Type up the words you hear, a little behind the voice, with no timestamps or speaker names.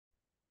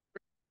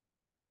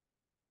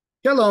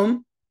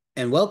Shalom,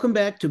 and welcome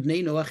back to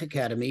Bnei Noach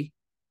Academy,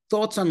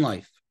 Thoughts on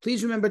Life.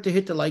 Please remember to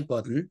hit the like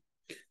button,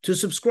 to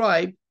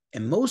subscribe,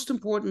 and most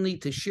importantly,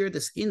 to share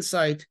this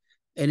insight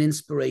and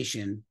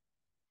inspiration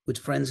with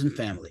friends and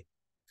family.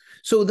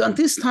 So at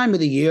this time of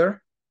the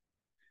year,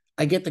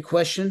 I get the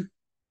question,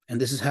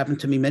 and this has happened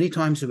to me many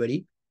times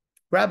already,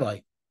 Rabbi,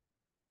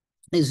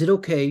 is it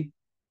okay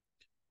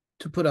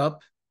to put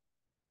up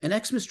an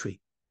Xmas tree?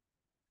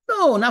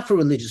 No, not for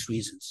religious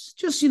reasons.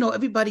 Just,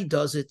 everybody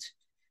does it.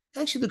 It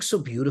actually looks so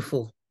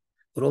beautiful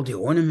with all the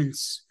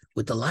ornaments,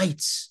 with the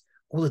lights,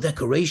 all the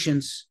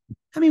decorations.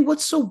 I mean,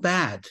 what's so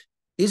bad?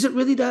 Is it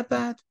really that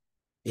bad?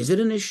 Is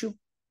it an issue?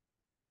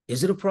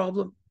 Is it a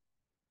problem?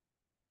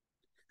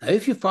 Now,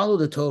 if you follow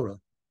the Torah,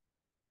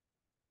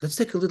 let's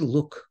take a little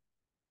look.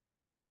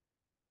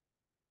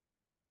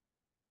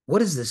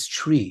 What is this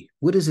tree?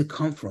 Where does it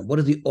come from? What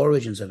are the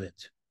origins of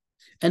it?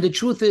 And the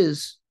truth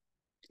is,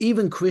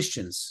 even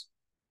Christians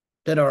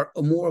that are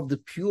more of the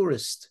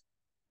purest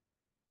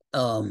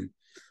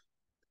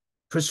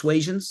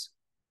persuasions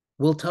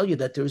will tell you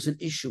that there is an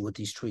issue with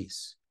these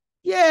trees.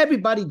 Yeah,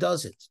 everybody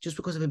does it. Just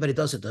because everybody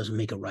does it doesn't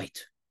make it right.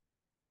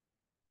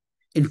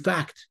 In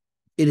fact,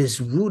 it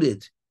is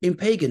rooted in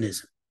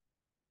paganism.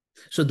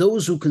 So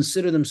those who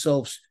consider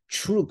themselves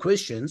true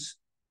Christians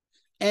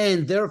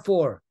and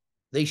therefore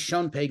they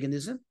shun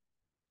paganism,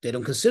 they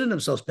don't consider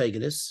themselves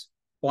paganists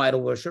or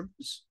idol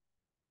worshippers.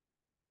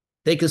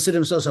 They consider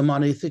themselves a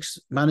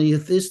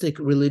monotheistic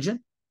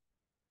religion.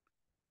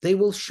 They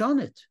will shun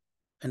it,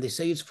 and they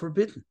say it's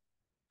forbidden.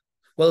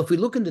 Well, if we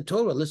look in the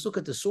Torah, let's look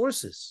at the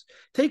sources.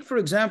 Take, for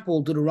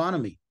example,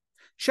 Deuteronomy,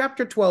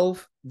 chapter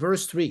 12,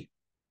 verse 3.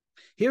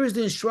 Here is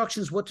the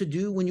instructions what to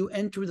do when you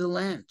enter the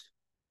land.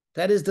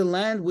 That is the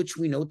land which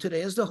we know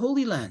today as the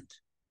Holy Land,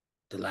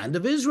 the land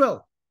of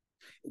Israel.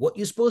 What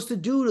you're supposed to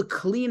do to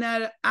clean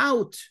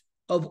out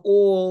of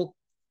all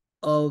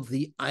of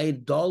the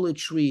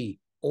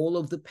idolatry, all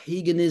of the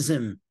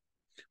paganism.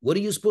 What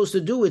are you supposed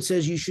to do? It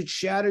says you should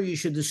shatter, you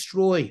should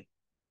destroy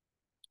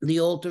the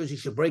altars, you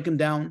should break them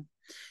down,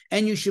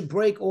 and you should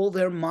break all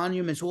their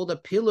monuments, all the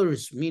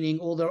pillars, meaning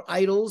all their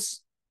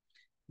idols.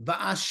 And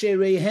their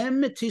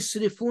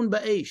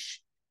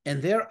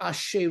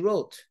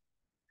asherot,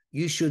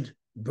 you should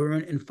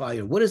burn in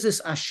fire. What is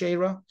this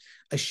asherah?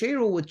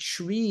 Asherah were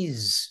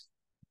trees.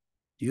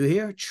 Do you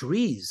hear?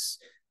 Trees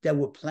that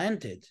were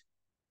planted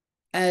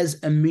as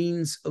a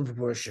means of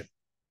worship.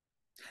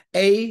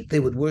 They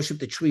would worship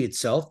the tree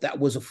itself. That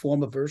was a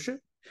form of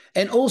worship.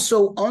 And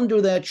also under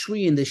that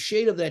tree, in the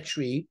shade of that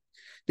tree,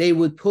 they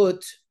would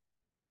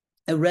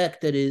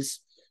erect, that is,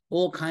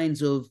 all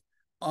kinds of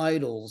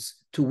idols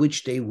to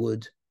which they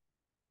would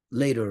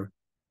later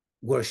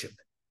worship.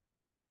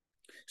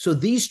 So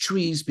these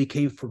trees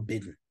became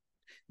forbidden.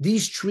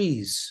 These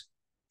trees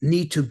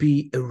need to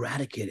be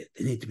eradicated.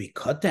 They need to be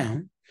cut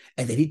down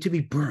and they need to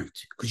be burnt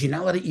because you're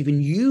not allowed to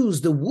even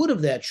use the wood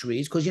of that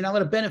tree because you're not allowed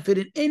to benefit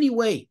in any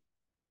way.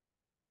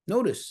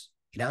 Notice,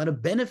 you're not allowed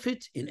to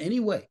benefit in any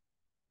way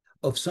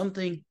of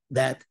something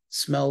that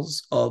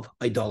smells of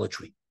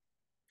idolatry.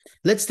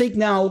 Let's take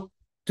now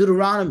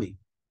Deuteronomy,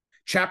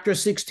 chapter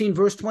 16,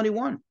 verse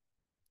 21.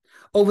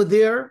 Over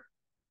there,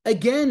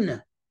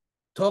 again,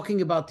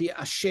 talking about the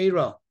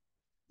Asherah,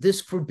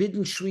 this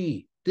forbidden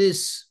tree,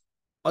 this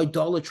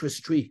idolatrous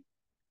tree.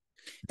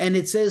 And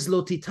it says,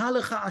 Lo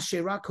titalecha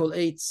Asherah kol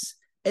eitz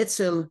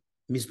etzel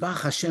mizbach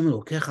Hashem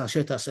Elokecha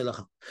asher taseh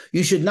lecha.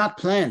 You should not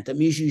plant, that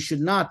means you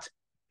should not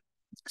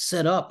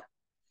set up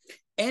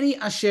any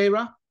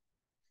Asherah,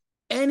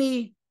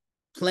 any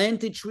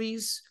planted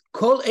trees,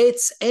 kol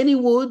eitz, any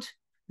wood,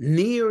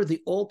 near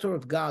the altar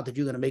of God that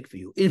you're going to make for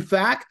you. In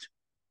fact,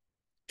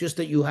 just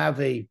that you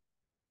have a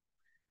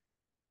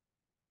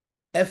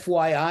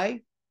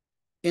FYI,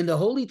 in the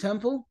Holy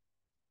Temple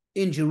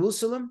in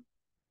Jerusalem,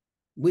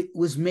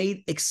 was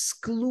made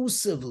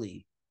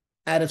exclusively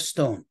out of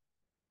stone.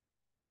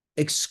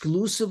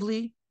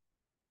 Exclusively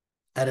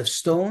out of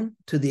stone,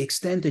 to the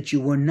extent that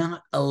you were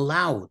not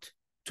allowed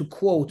to,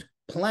 quote,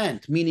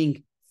 plant,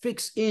 meaning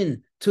fix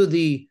in to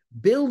the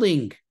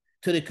building,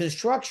 to the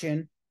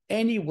construction,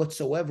 any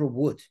whatsoever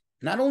wood.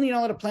 Not only you're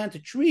not allowed to plant a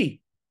tree,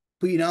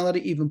 but you're not allowed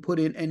to even put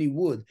in any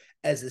wood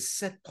as a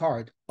set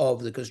part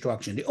of the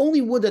construction. The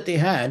only wood that they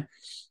had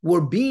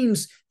were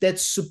beams that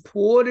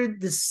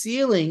supported the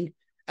ceiling,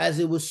 as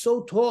it was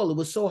so tall, it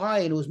was so high,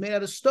 and it was made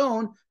out of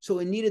stone, so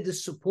it needed the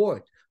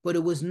support. But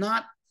it was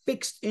not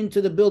fixed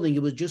into the building.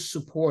 It was just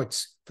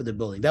supports for the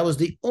building. That was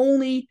the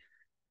only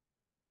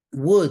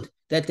wood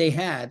that they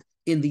had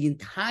in the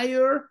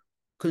entire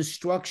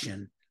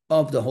construction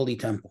of the Holy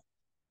Temple.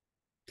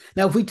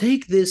 Now, if we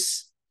take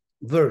this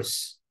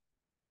verse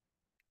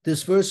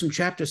from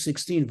chapter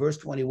 16, verse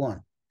 21,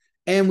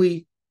 and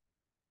we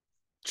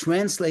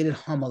translate it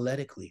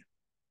homiletically,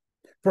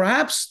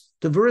 perhaps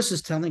the verse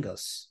is telling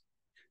us,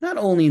 not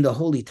only in the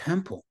Holy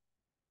Temple,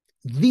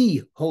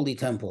 the Holy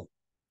Temple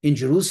in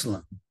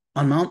Jerusalem,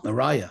 on Mount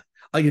Moriah,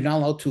 are you not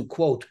allowed to,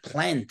 quote,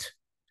 plant,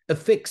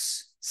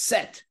 affix,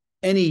 set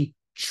any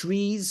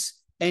trees,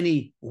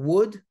 any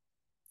wood?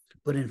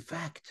 But in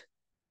fact,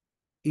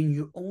 in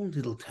your own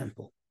little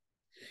temple.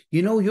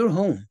 You know, your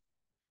home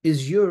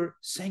is your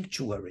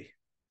sanctuary.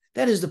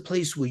 That is the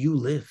place where you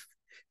live.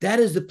 That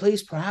is the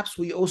place perhaps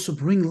where you also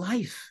bring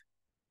life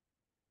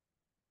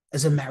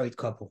as a married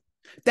couple.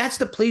 That's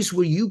the place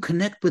where you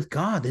connect with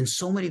God in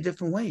so many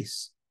different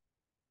ways.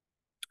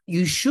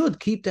 You should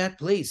keep that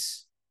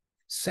place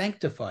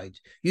sanctified.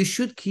 You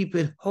should keep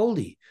it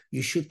holy.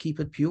 You should keep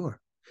it pure.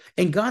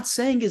 And God's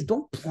saying is,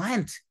 don't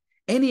plant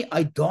any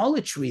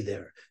idolatry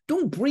there.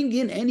 Don't bring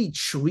in any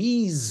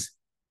trees.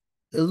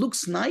 It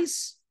looks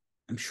nice.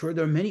 I'm sure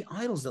there are many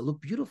idols that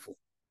look beautiful,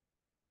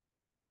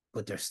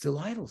 but they're still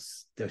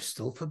idols. They're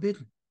still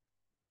forbidden.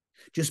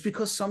 Just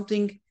because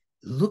something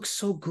looks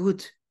so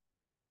good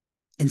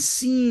and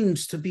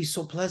seems to be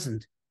so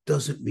pleasant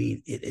doesn't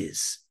mean it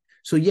is.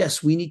 So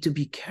yes, we need to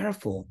be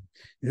careful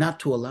not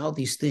to allow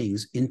these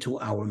things into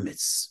our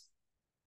midst.